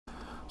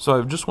So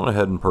I've just went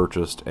ahead and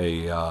purchased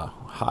a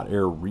hot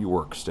air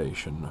rework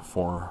station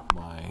for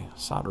my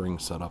soldering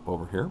setup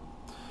over here,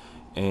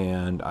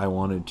 and I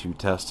wanted to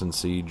test and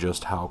see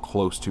just how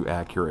close to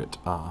accurate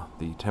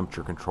the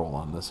temperature control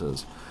on this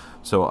is.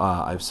 So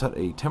I've set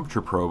a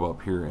temperature probe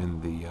up here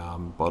in the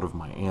butt of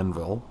my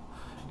anvil,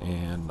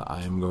 and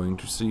I'm going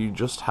to see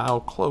just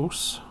how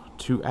close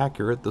to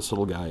accurate this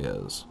little guy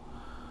is.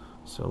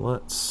 So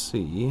let's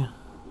see.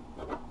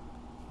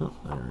 Oh,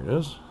 there it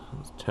is.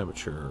 It's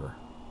temperature.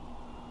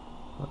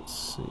 Let's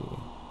see.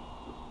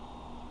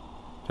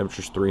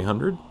 Temperature's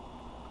 300.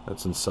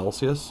 That's in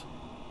Celsius.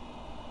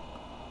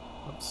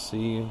 Let's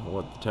see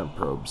what the temp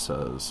probe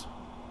says.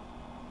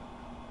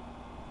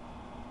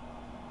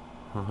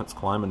 Oh, it's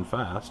climbing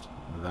fast.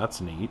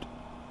 That's neat.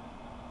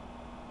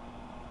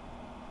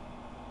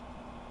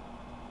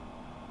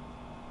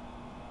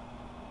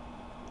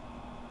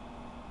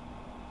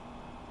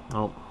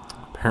 Oh,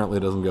 apparently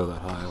it doesn't go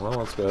that high. Well,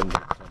 let's go ahead and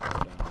turn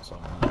that down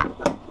somewhere.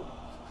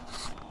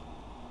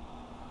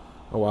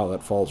 Oh wow,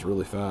 that falls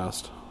really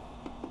fast.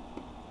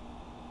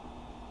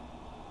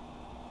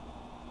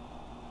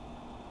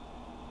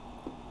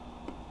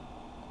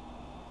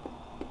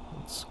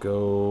 Let's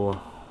go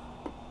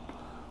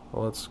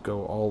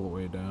all the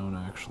way down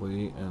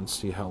actually and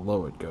see how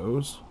low it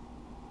goes.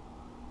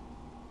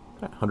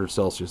 Okay, 100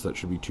 Celsius, that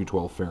should be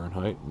 212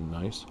 Fahrenheit.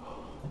 Nice.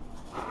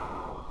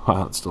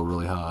 Wow, it's still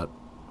really hot.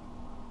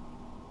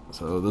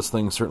 So this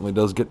thing certainly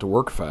does get to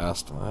work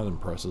fast. That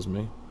impresses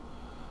me.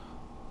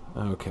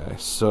 Okay,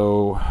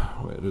 so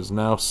it is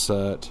now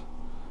set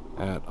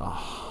at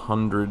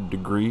 100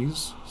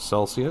 degrees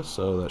Celsius,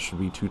 so that should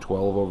be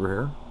 212 over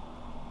here.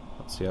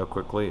 Let's see how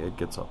quickly it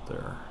gets up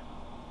there.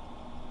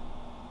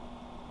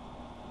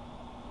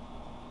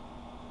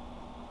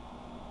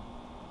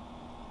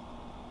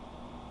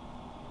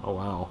 Oh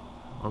wow,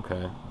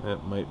 okay,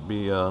 it might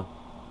be a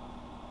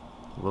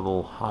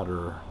little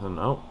hotter than,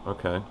 oh,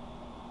 okay.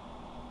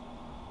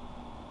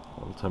 A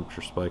little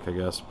temperature spike, I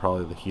guess,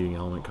 probably the heating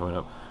element coming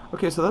up.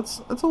 Okay, so that's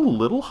a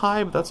little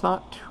high, but that's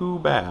not too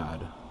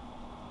bad.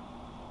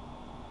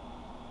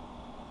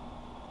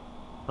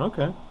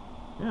 Okay,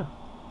 yeah,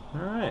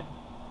 alright.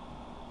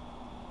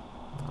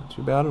 Not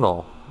too bad at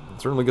all. It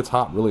certainly gets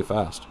hot really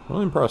fast.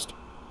 Really impressed.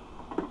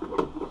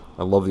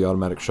 I love the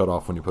automatic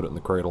shut-off when you put it in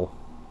the cradle.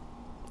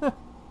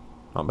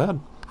 Not bad.